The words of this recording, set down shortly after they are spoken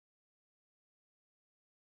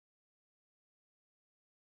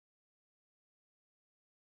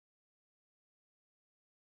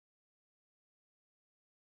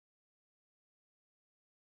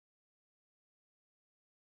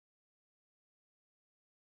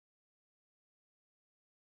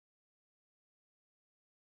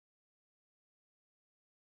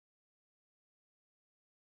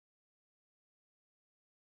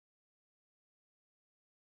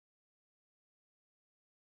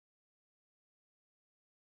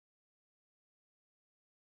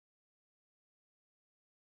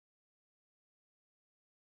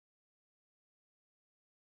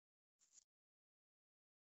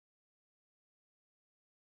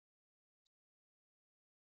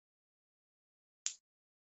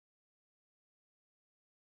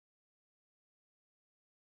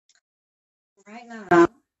Right now,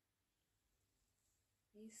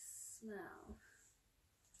 they smell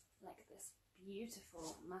like this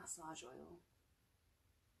beautiful massage oil.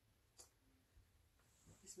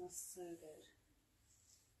 It smells so good.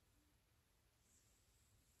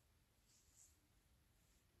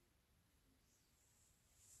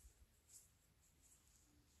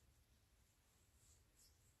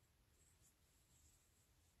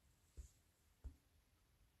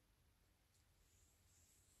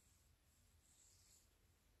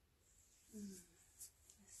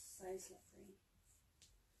 It's so slippery.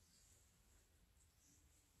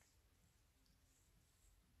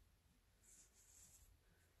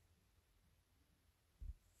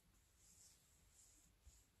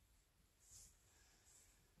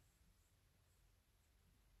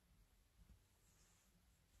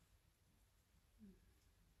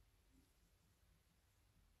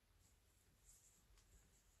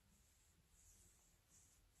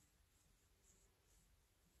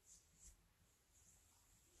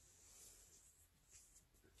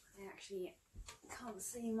 I actually can't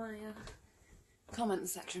see my comment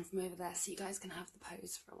section from over there, so you guys can have the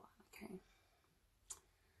pose for a while, okay?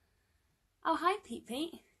 Oh, hi,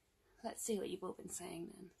 Pete. Let's see what you've all been saying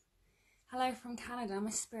then. Hello from Canada,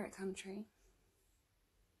 my spirit country.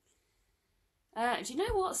 Do you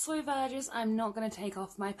know what, soy vergers? I'm not going to take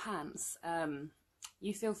off my pants.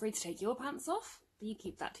 You feel free to take your pants off, but you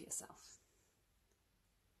keep that to yourself.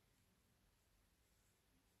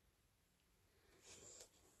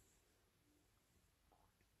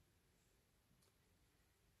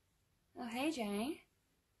 Oh, hey, Jay.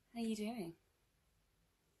 How you doing?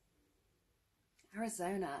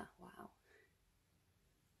 Arizona. Wow.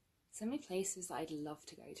 So many places that I'd love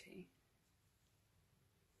to go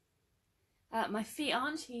to. My feet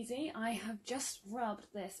aren't cheesy. I have just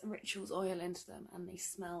rubbed this Rituals oil into them and they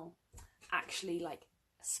smell actually like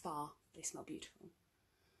a spa. They smell beautiful.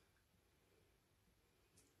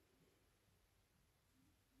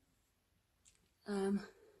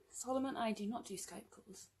 Solomon, I do not do Skype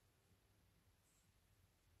calls.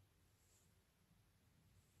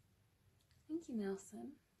 Thank you,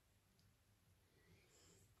 Nelson.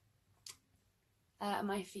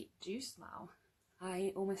 My feet do smell.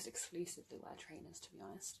 I almost exclusively wear trainers, to be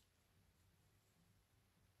honest.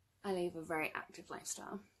 I live a very active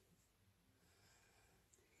lifestyle.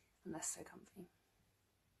 And they're so comfy.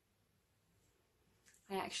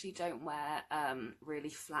 I actually don't wear really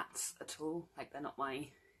flats at all. Like, they're not my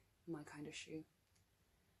kind of shoe.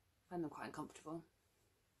 I find them quite uncomfortable.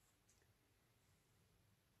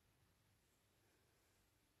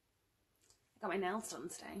 I got my nails done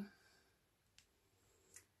today.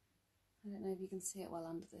 I don't know if you can see it well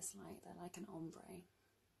under this light. They're like an ombre.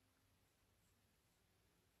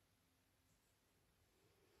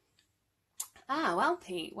 Ah, well,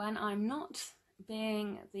 Pete, when I'm not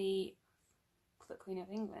being the Queen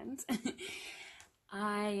of England,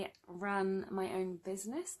 I run my own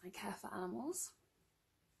business. I care for animals.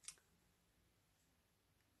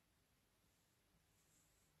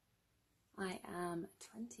 I am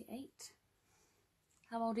 28.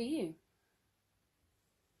 How old are you?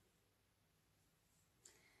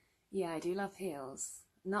 Yeah, I do love heels.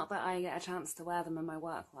 Not that I get a chance to wear them in my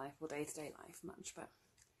work life or day-to-day life much, but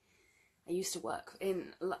I used to work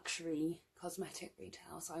in luxury cosmetic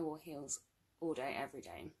retail, so I wore heels all day, every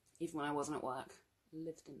day, even when I wasn't at work.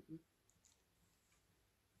 Lived in them.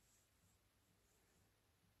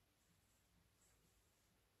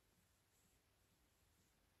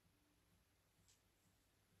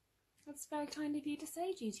 That's very kind of you to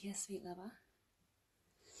say, GTS Sweet Lover.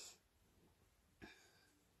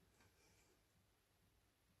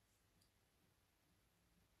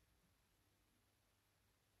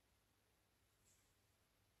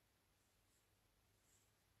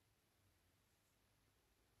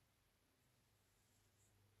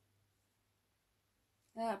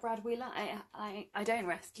 Brad Wheeler, I don't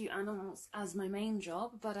rescue animals as my main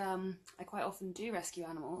job, but I quite often do rescue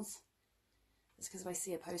animals. It's because if I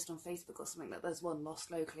see a post on Facebook or something that there's one lost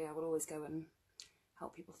locally, I will always go and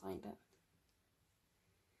help people find it.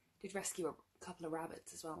 Did rescue a couple of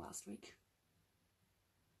rabbits as well last week.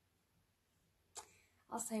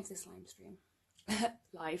 I'll save this lime stream.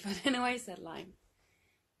 Live, I don't know why I said lime.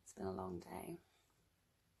 It's been a long day.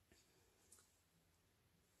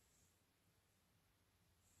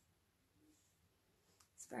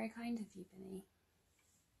 It's very kind of you, Vinny.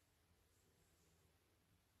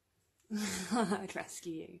 I'd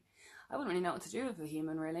rescue you. I wouldn't really know what to do with a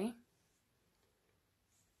human, really.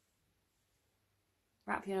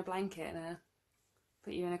 Wrap you in a blanket and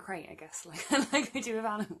put you in a crate, I guess, like I do with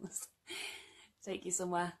animals. Take you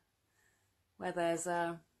somewhere where there's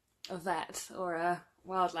a vet or a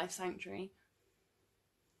wildlife sanctuary.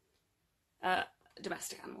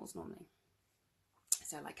 Domestic animals normally.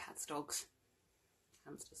 So like cats, dogs,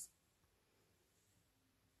 hamsters.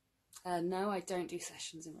 No, I don't do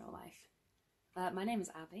sessions in real life. My name is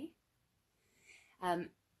Abby.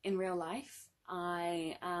 In real life,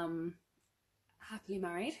 I am happily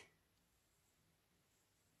married.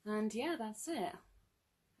 And yeah, that's it.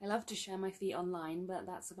 I love to share my feet online, but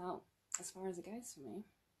that's about as far as it goes for me.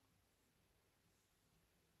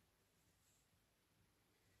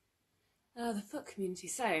 The foot community.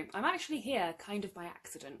 So I'm actually here kind of by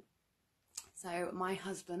accident. So my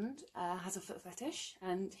husband has a foot fetish,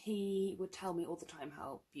 and he would tell me all the time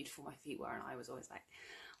how beautiful my feet were, and I was always like,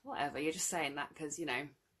 whatever, you're just saying that because, you know,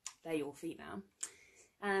 they're your feet now.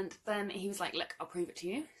 And then he was like, look, I'll prove it to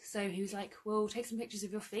you. So he was like, we'll take some pictures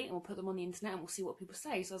of your feet and we'll put them on the internet and we'll see what people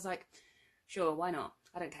say. So I was like, sure, why not?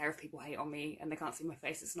 I don't care if people hate on me and they can't see my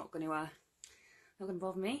face. It's not going to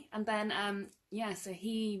bother me. And then, yeah, so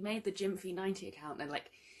he made the Gymfeet 90 account, and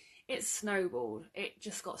like, it snowballed. It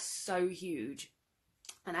just got so huge.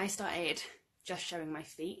 And I started just showing my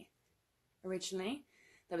feet originally.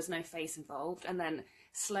 There was no face involved. And then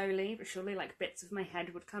slowly but surely, like, bits of my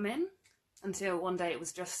head would come in until one day it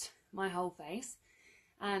was just my whole face.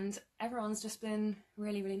 And everyone's just been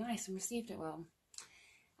really, really nice and received it well.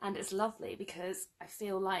 And it's lovely because I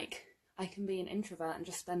feel like I can be an introvert and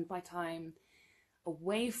just spend my time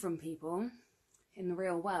away from people in the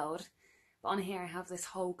real world. But on here I have this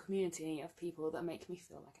whole community of people that make me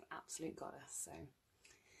feel like an absolute goddess. So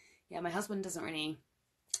yeah, my husband doesn't really,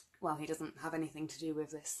 well, he doesn't have anything to do with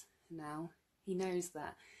this now. He knows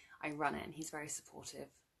that I run it and he's very supportive.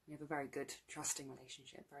 We have a very good, trusting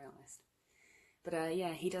relationship, very honest. But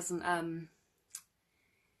yeah, he doesn't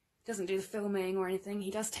do the filming or anything.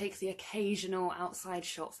 He does take the occasional outside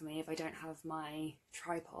shot for me if I don't have my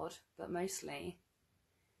tripod, but mostly,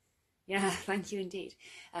 yeah, thank you indeed.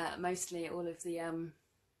 Mostly all of the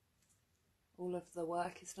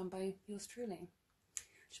work is done by yours truly,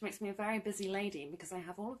 which makes me a very busy lady because I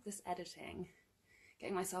have all of this editing,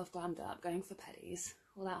 getting myself glammed up, going for pedis,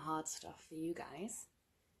 all that hard stuff for you guys.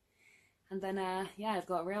 And then, yeah, I've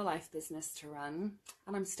got a real life business to run,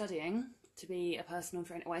 and I'm studying to be a personal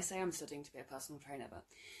trainer. Well, I say I'm studying to be a personal trainer, but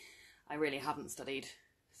I really haven't studied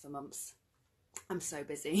for months. I'm so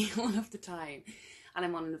busy all of the time. And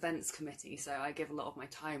I'm on an events committee, so I give a lot of my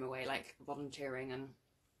time away, like volunteering and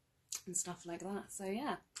stuff like that. So,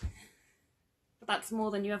 yeah. But that's more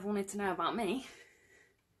than you ever wanted to know about me.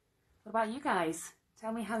 What about you guys?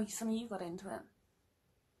 Tell me how some of you got into it.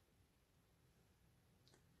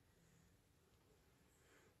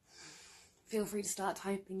 Feel free to start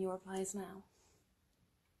typing your replies now.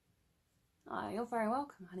 Oh, you're very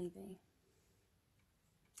welcome, honeybee.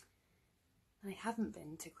 I haven't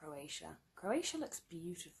been to Croatia. Croatia looks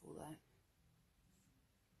beautiful, though.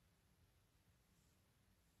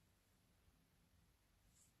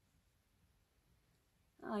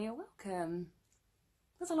 Oh, you're welcome.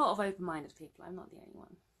 There's a lot of open-minded people. I'm not the only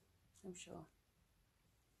one, I'm sure.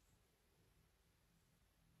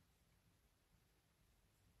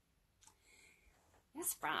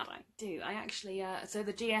 Yes, Brad, I do. I actually, so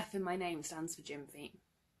the GF in my name stands for Gymfeet,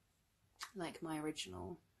 like my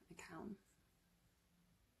original account.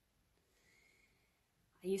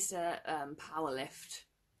 I used to power lift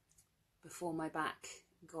before my back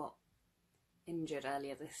got injured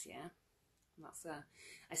earlier this year. That's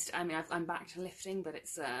I'm back to lifting, but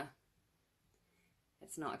it's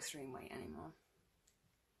not extreme weight anymore.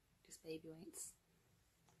 Just baby weights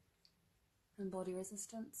and body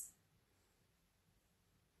resistance.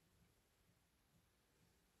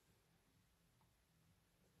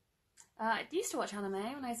 I used to watch anime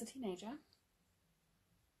when I was a teenager.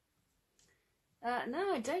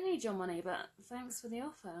 No, I don't need your money, but thanks for the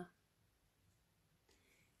offer.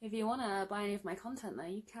 If you want to buy any of my content though,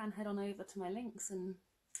 you can head on over to my links and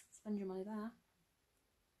spend your money there.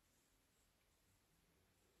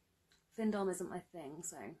 Findom isn't my thing,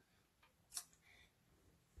 so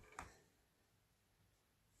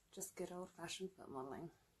just good old-fashioned foot modelling.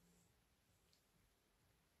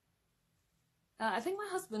 I think my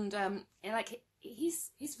husband, like, he's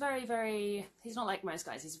very, very, he's not like most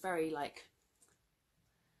guys, he's very, like,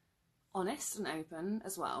 honest and open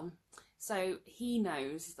as well. So he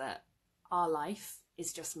knows that our life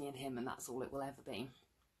is just me and him, and that's all it will ever be.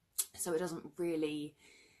 So it doesn't really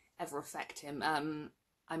ever affect him.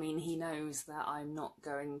 I mean, he knows that I'm not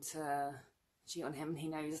going to cheat on him. He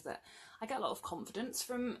knows that I get a lot of confidence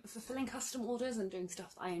from fulfilling custom orders and doing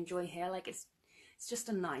stuff that I enjoy here. Like, it's just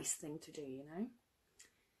a nice thing to do, you know?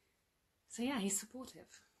 So yeah, he's supportive.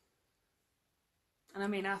 And I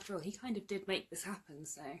mean, after all, he kind of did make this happen,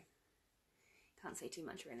 so can't say too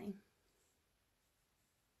much really.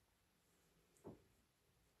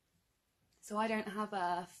 So I don't have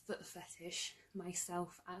a foot fetish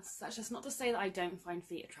myself as such. That's not to say that I don't find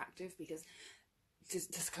feet attractive, because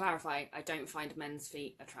just to clarify, I don't find men's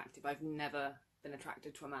feet attractive. I've never been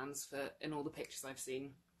attracted to a man's foot in all the pictures I've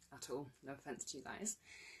seen at all. No offence to you guys.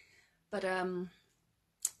 But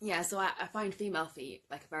yeah, so I find female feet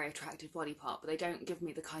like a very attractive body part, but they don't give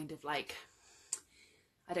me the kind of like,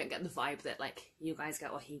 I don't get the vibe that like you guys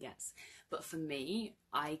get or he gets. But for me,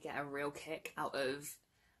 I get a real kick out of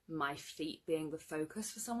my feet being the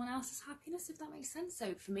focus for someone else's happiness, if that makes sense.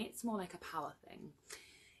 So for me, it's more like a power thing.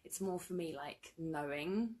 It's more for me like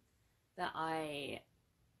knowing that I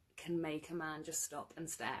can make a man just stop and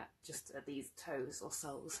stare just at these toes or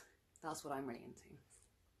soles. That's what I'm really into.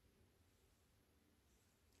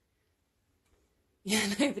 Yeah,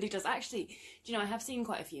 nobody does. Actually, do you know, I have seen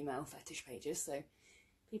quite a few male fetish pages, so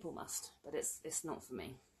people must, but it's not for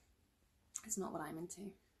me. It's not what I'm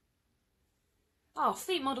into. Oh,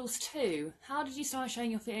 feet models too. How did you start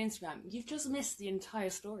showing your feet on Instagram? You've just missed the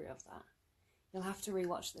entire story of that. You'll have to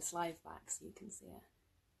rewatch this live back so you can see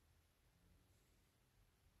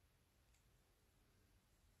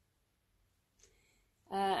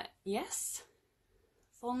it. Yes.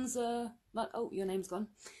 Fonza. Oh, your name's gone.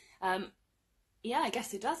 Yeah, I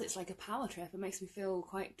guess it does. It's like a power trip. It makes me feel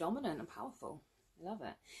quite dominant and powerful. I love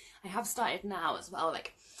it. I have started now as well,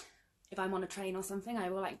 like, if I'm on a train or something, I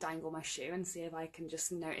will like dangle my shoe and see if I can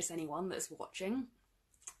just notice anyone that's watching.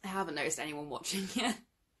 I haven't noticed anyone watching yet.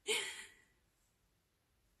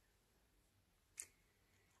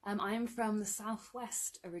 I'm from the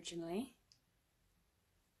southwest originally.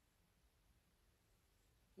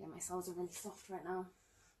 Yeah, my soles are really soft right now.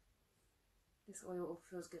 This oil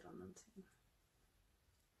feels good on them too.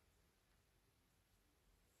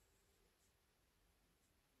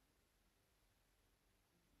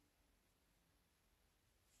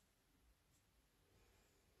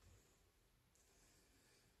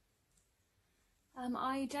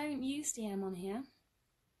 I don't use DM on here.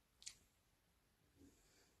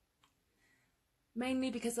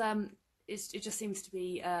 Mainly because it just seems to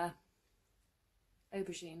be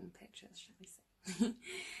aubergine pictures, should we say.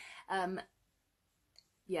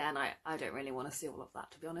 Yeah, and I don't really want to see all of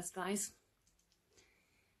that, to be honest, guys.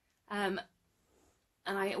 And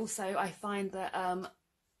I find that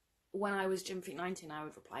when I was Gymfeet 19, I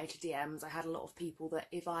would reply to DMs. I had a lot of people that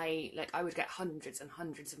if I would get hundreds and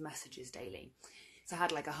hundreds of messages daily. So I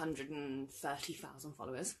had like 130,000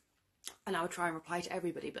 followers, and I would try and reply to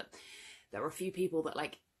everybody, but there were a few people that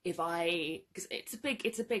like, because it's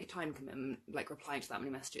a big time commitment, like replying to that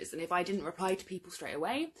many messages, and if I didn't reply to people straight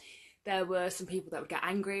away, there were some people that would get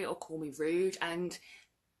angry or call me rude, and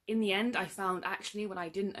in the end I found actually when I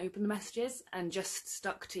didn't open the messages and just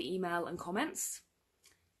stuck to email and comments,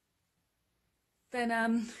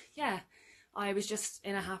 then yeah, I was just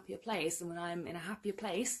in a happier place, and when I'm in a happier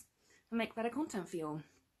place, I make better content for you all.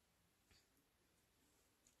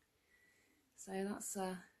 So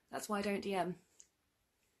that's why I don't DM.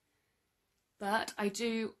 But I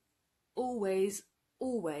do always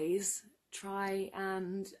try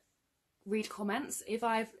and read comments. If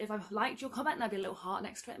I've liked your comment and there'll be a little heart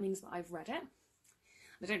next to it, it means that I've read it.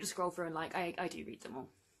 I don't just scroll through and like, I do read them all.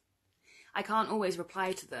 I can't always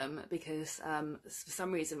reply to them because for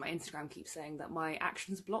some reason my Instagram keeps saying that my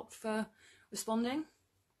action's blocked for responding.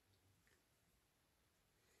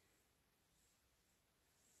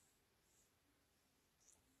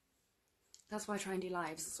 That's why I try and do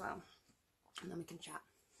lives as well, and then we can chat.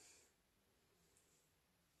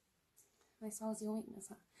 My soul's your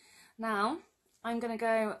weakness. Now, I'm going to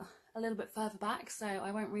go a little bit further back, so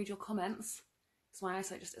I won't read your comments, because my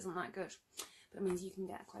eyesight just isn't that good. But it means you can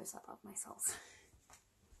get a close-up of my soles.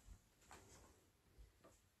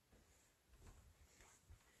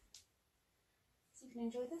 So you can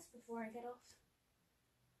enjoy this before I get off.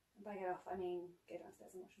 And by get off, I mean go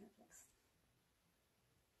downstairs and watch Netflix.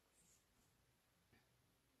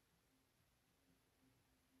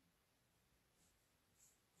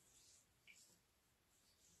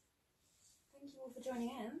 Thank you all for joining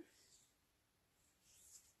in.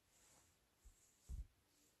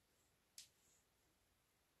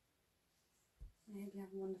 I hope you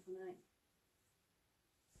have a wonderful night.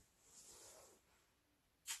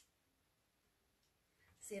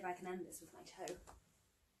 See if I can end this with my toe.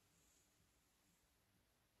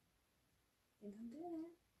 I think I'm doing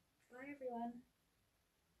it. Bye everyone.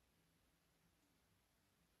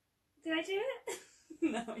 Did I do it?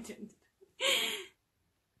 No, I didn't.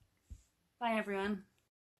 Bye everyone.